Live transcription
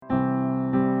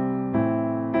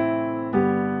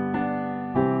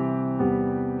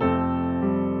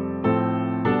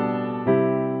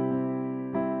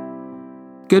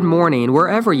Good morning,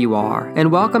 wherever you are, and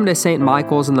welcome to St.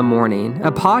 Michael's in the Morning,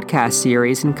 a podcast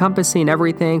series encompassing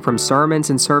everything from sermons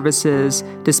and services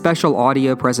to special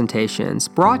audio presentations,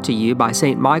 brought to you by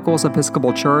St. Michael's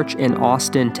Episcopal Church in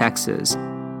Austin, Texas.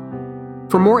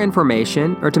 For more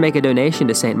information or to make a donation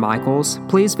to St. Michael's,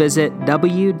 please visit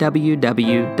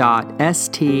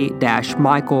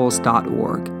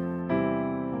www.st-michaels.org.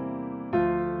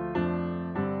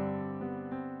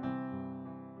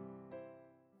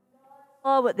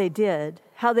 What they did,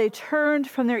 how they turned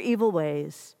from their evil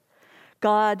ways.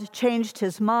 God changed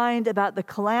his mind about the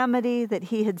calamity that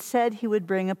he had said he would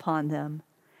bring upon them,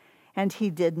 and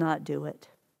he did not do it.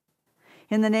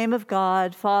 In the name of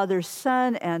God, Father,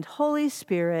 Son, and Holy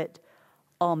Spirit,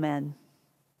 Amen.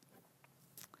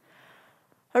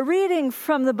 A reading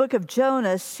from the book of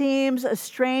Jonah seems a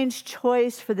strange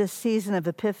choice for this season of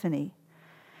Epiphany,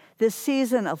 this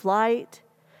season of light,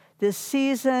 this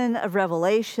season of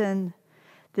revelation,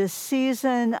 this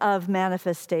season of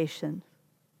manifestation.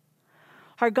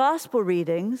 Our gospel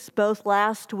readings, both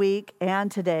last week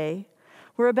and today,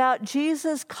 were about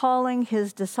Jesus calling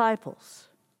his disciples.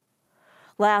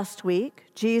 Last week,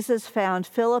 Jesus found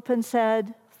Philip and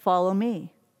said, "Follow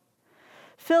me."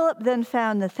 Philip then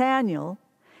found Nathanael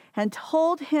and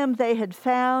told him they had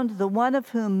found the one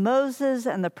of whom Moses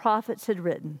and the prophets had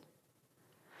written.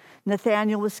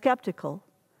 Nathanael was skeptical,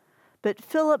 but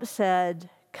Philip said,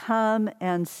 "Come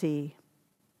and see."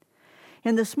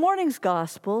 In this morning's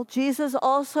gospel, Jesus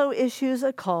also issues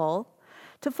a call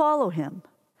to follow him.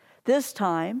 This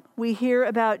time, we hear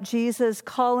about Jesus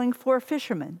calling for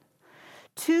fishermen,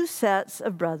 two sets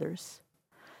of brothers,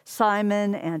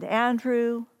 Simon and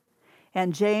Andrew,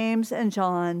 and James and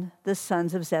John, the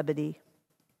sons of Zebedee.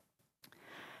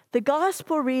 The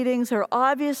gospel readings are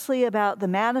obviously about the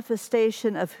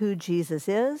manifestation of who Jesus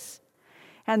is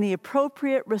and the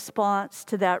appropriate response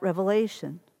to that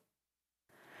revelation.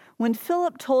 When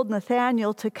Philip told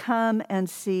Nathanael to come and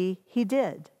see, he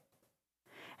did,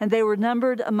 and they were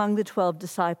numbered among the 12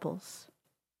 disciples.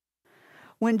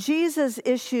 When Jesus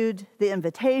issued the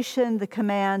invitation, the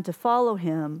command to follow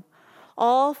him,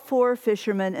 all four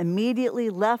fishermen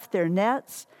immediately left their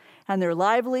nets and their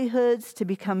livelihoods to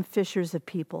become fishers of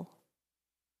people.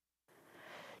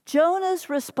 Jonah's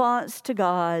response to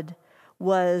God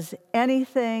was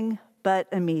anything but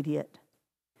immediate.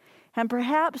 And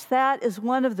perhaps that is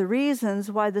one of the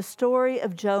reasons why the story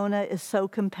of Jonah is so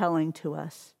compelling to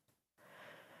us.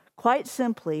 Quite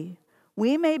simply,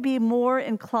 we may be more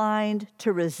inclined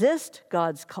to resist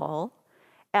God's call,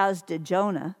 as did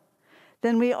Jonah,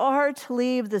 than we are to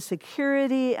leave the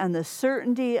security and the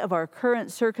certainty of our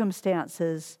current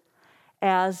circumstances,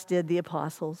 as did the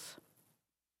apostles.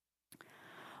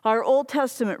 Our Old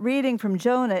Testament reading from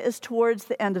Jonah is towards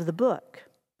the end of the book.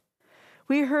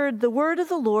 We heard the word of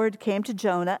the Lord came to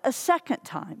Jonah a second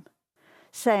time,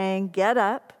 saying, "Get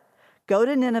up, go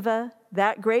to Nineveh,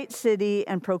 that great city,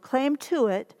 and proclaim to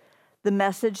it the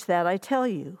message that I tell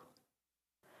you."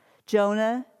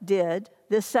 Jonah did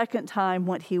this second time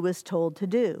what he was told to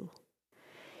do.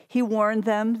 He warned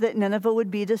them that Nineveh would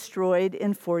be destroyed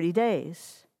in 40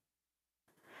 days.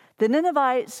 The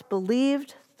Ninevites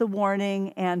believed the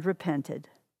warning and repented.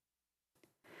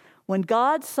 When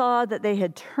God saw that they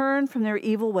had turned from their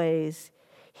evil ways,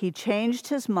 he changed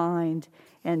his mind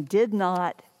and did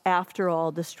not, after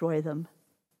all, destroy them.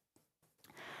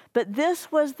 But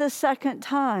this was the second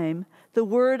time the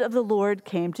word of the Lord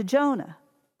came to Jonah.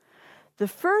 The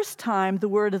first time the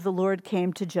word of the Lord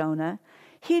came to Jonah,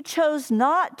 he chose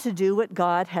not to do what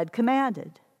God had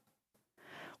commanded.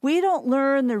 We don't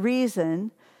learn the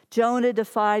reason Jonah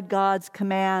defied God's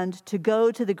command to go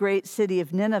to the great city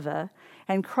of Nineveh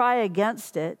and cry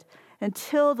against it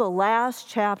until the last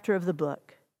chapter of the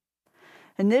book.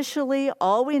 Initially,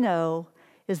 all we know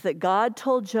is that God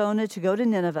told Jonah to go to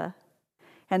Nineveh,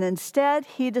 and instead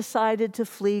he decided to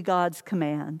flee God's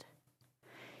command.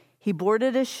 He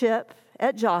boarded a ship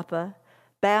at Joppa,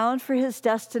 bound for his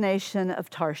destination of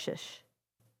Tarshish.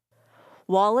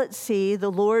 While at sea, the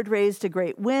Lord raised a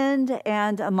great wind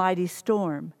and a mighty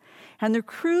storm, and the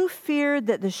crew feared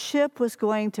that the ship was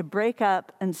going to break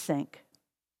up and sink.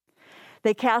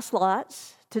 They cast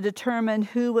lots to determine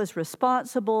who was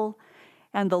responsible,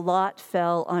 and the lot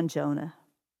fell on Jonah.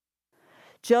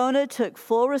 Jonah took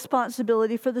full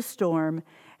responsibility for the storm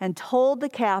and told the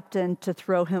captain to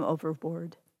throw him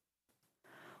overboard.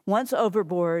 Once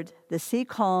overboard, the sea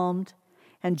calmed,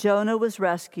 and Jonah was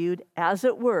rescued, as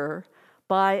it were,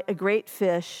 by a great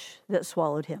fish that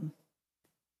swallowed him.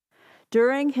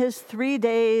 During his 3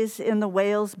 days in the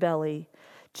whale's belly,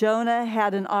 Jonah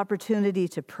had an opportunity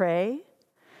to pray,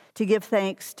 to give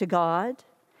thanks to God,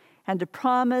 and to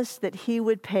promise that he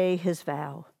would pay his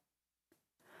vow.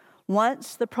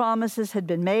 Once the promises had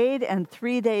been made and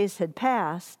 3 days had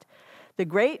passed, the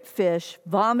great fish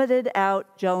vomited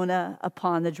out Jonah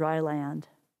upon the dry land.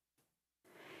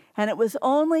 And it was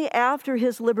only after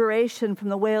his liberation from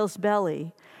the whale's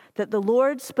belly that the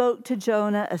Lord spoke to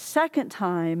Jonah a second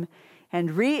time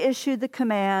and reissued the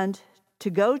command to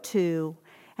go to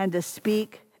and to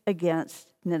speak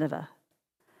against Nineveh.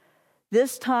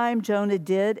 This time Jonah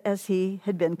did as he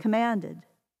had been commanded.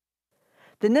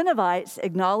 The Ninevites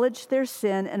acknowledged their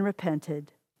sin and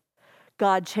repented.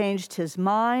 God changed his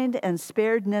mind and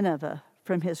spared Nineveh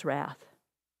from his wrath.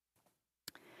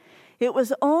 It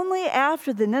was only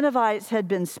after the Ninevites had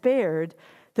been spared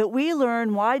that we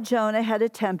learn why Jonah had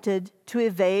attempted to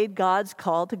evade God's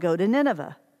call to go to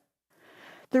Nineveh.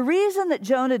 The reason that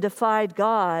Jonah defied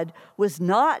God was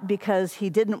not because he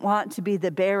didn't want to be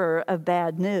the bearer of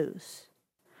bad news.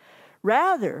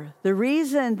 Rather, the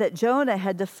reason that Jonah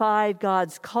had defied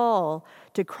God's call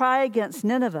to cry against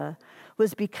Nineveh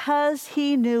was because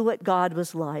he knew what God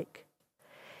was like.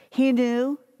 He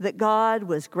knew that God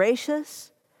was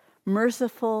gracious,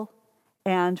 merciful,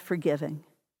 and forgiving.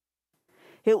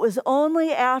 It was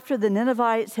only after the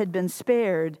Ninevites had been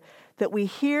spared that we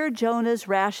hear Jonah's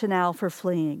rationale for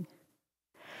fleeing.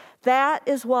 That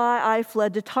is why I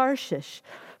fled to Tarshish,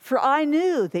 for I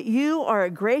knew that you are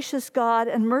a gracious God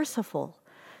and merciful,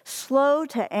 slow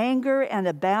to anger and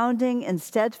abounding in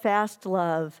steadfast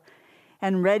love,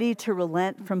 and ready to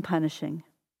relent from punishing.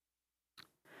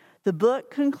 The book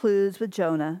concludes with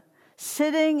Jonah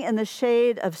sitting in the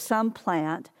shade of some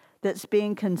plant that's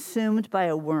being consumed by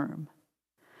a worm.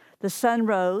 The sun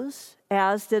rose,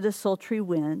 as did a sultry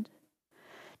wind.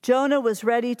 Jonah was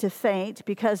ready to faint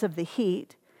because of the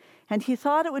heat, and he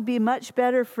thought it would be much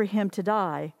better for him to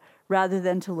die rather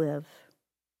than to live.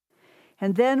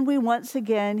 And then we once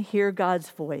again hear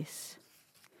God's voice.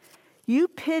 You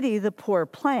pity the poor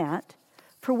plant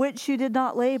for which you did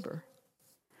not labor,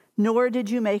 nor did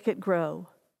you make it grow,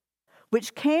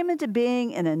 which came into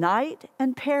being in a night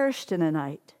and perished in a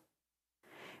night.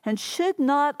 And should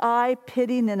not I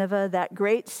pity Nineveh, that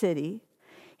great city,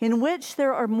 in which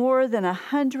there are more than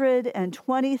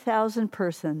 120,000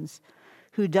 persons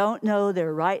who don't know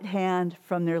their right hand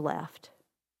from their left?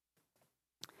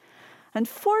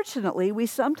 Unfortunately, we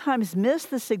sometimes miss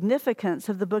the significance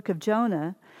of the book of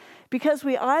Jonah because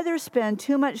we either spend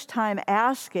too much time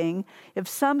asking if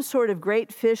some sort of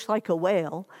great fish like a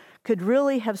whale could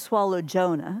really have swallowed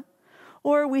Jonah,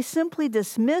 or we simply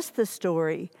dismiss the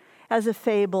story as a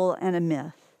fable and a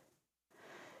myth.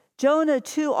 Jonah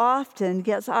too often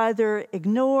gets either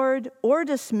ignored or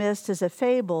dismissed as a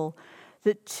fable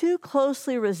that too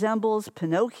closely resembles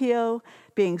Pinocchio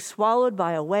being swallowed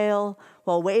by a whale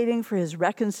while waiting for his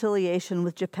reconciliation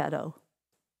with Geppetto.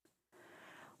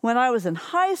 When I was in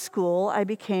high school, I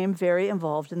became very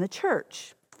involved in the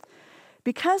church.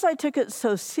 Because I took it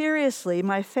so seriously,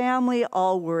 my family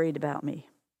all worried about me.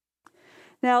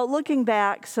 Now, looking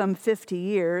back some 50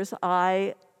 years,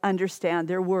 I understand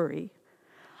their worry.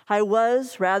 I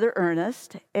was rather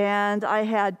earnest, and I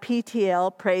had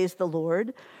PTL, praise the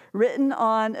Lord, written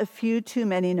on a few too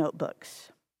many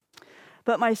notebooks.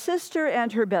 But my sister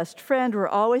and her best friend were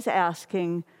always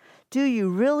asking, do you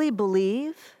really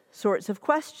believe? Sorts of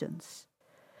questions.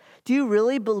 Do you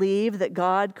really believe that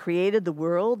God created the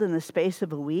world in the space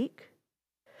of a week?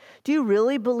 Do you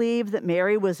really believe that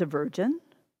Mary was a virgin?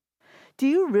 Do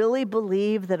you really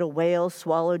believe that a whale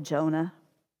swallowed Jonah?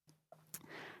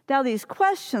 Now, these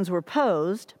questions were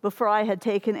posed before I had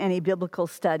taken any biblical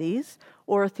studies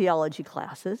or theology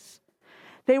classes.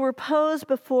 They were posed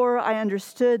before I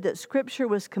understood that Scripture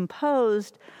was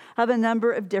composed of a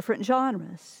number of different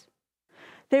genres.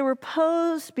 They were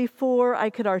posed before I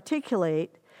could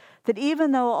articulate that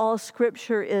even though all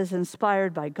Scripture is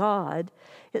inspired by God,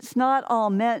 it's not all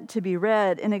meant to be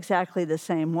read in exactly the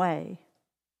same way.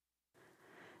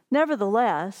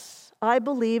 Nevertheless, I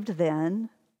believed then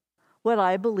what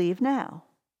I believe now,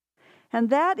 and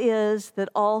that is that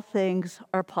all things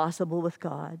are possible with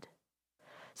God.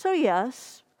 So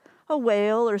yes, a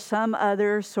whale or some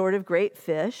other sort of great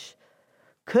fish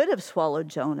could have swallowed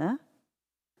Jonah.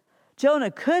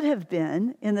 Jonah could have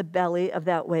been in the belly of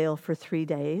that whale for 3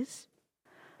 days,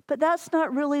 but that's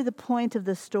not really the point of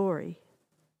the story.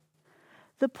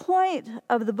 The point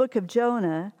of the book of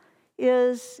Jonah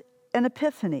is an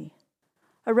epiphany,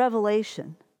 a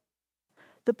revelation.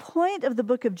 The point of the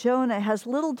book of Jonah has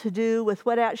little to do with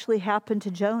what actually happened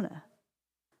to Jonah.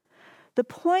 The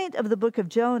point of the book of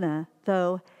Jonah,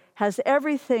 though, has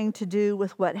everything to do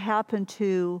with what happened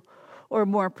to, or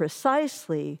more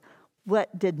precisely,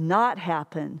 what did not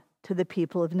happen to the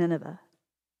people of Nineveh.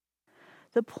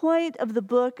 The point of the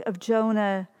book of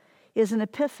Jonah is an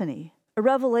epiphany, a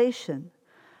revelation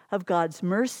of God's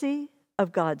mercy,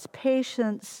 of God's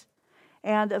patience,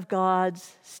 and of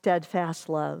God's steadfast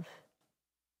love.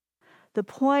 The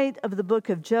point of the book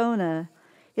of Jonah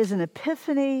is an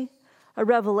epiphany, a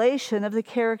revelation of the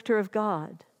character of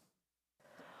God.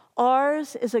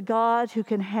 Ours is a God who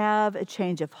can have a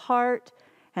change of heart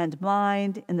and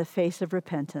mind in the face of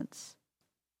repentance.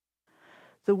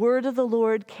 The word of the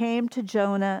Lord came to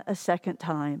Jonah a second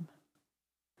time.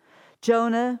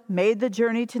 Jonah made the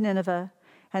journey to Nineveh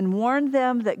and warned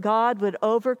them that God would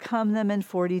overcome them in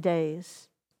 40 days.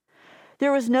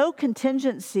 There was no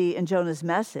contingency in Jonah's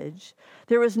message.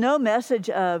 There was no message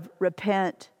of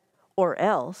repent or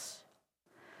else.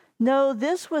 No,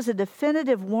 this was a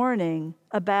definitive warning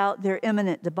about their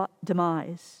imminent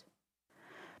demise.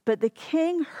 But the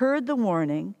king heard the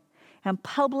warning and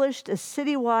published a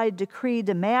citywide decree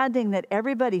demanding that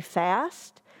everybody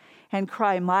fast and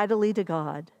cry mightily to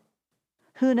God.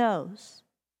 Who knows?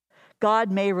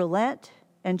 God may relent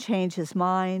and change his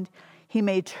mind. He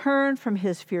may turn from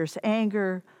his fierce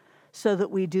anger so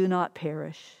that we do not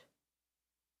perish.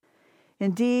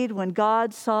 Indeed, when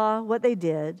God saw what they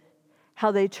did,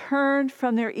 how they turned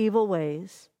from their evil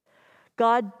ways,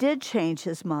 God did change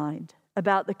his mind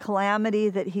about the calamity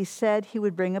that he said he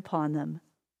would bring upon them,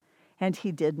 and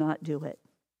he did not do it.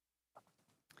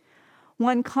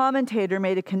 One commentator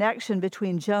made a connection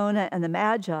between Jonah and the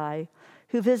Magi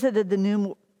who visited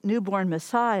the newborn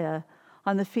Messiah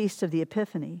on the Feast of the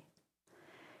Epiphany.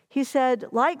 He said,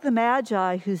 like the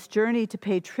Magi whose journey to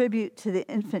pay tribute to the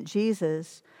infant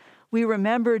Jesus we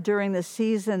remember during the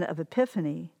season of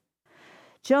Epiphany,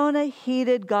 Jonah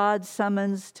heeded God's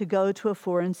summons to go to a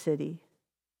foreign city.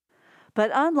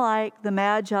 But unlike the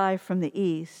Magi from the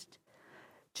east,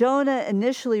 Jonah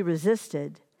initially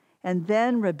resisted and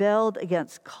then rebelled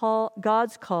against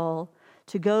God's call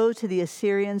to go to the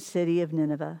Assyrian city of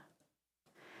Nineveh.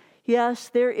 Yes,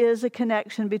 there is a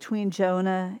connection between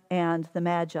Jonah and the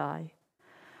Magi,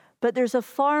 but there's a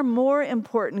far more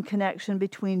important connection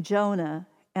between Jonah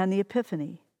and the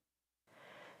Epiphany.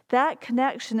 That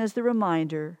connection is the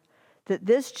reminder that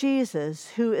this Jesus,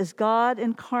 who is God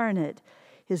incarnate,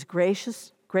 is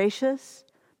gracious,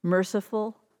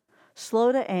 merciful,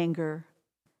 slow to anger,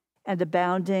 and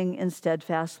abounding in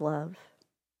steadfast love.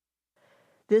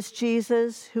 This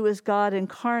Jesus, who is God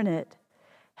incarnate,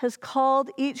 has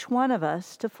called each one of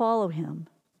us to follow him.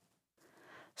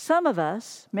 Some of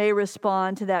us may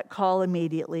respond to that call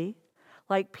immediately,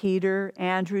 like Peter,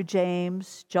 Andrew,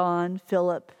 James, John,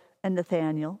 Philip, and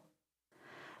Nathaniel.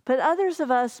 But others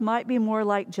of us might be more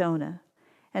like Jonah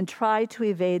and try to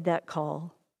evade that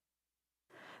call.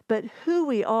 But who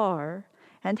we are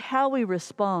and how we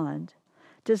respond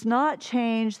does not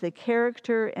change the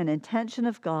character and intention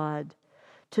of God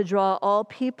to draw all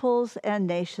peoples and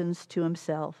nations to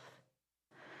himself.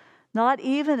 Not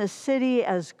even a city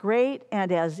as great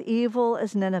and as evil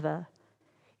as Nineveh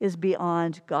is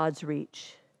beyond God's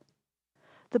reach.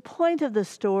 The point of the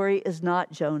story is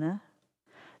not Jonah.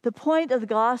 The point of the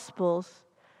Gospels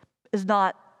is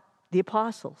not the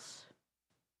apostles.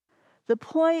 The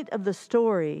point of the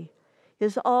story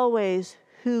is always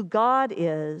who God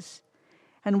is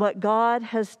and what God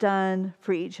has done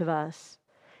for each of us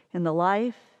in the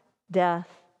life, death,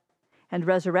 and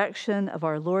resurrection of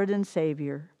our Lord and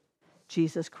Savior,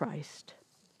 Jesus Christ.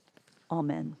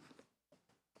 Amen.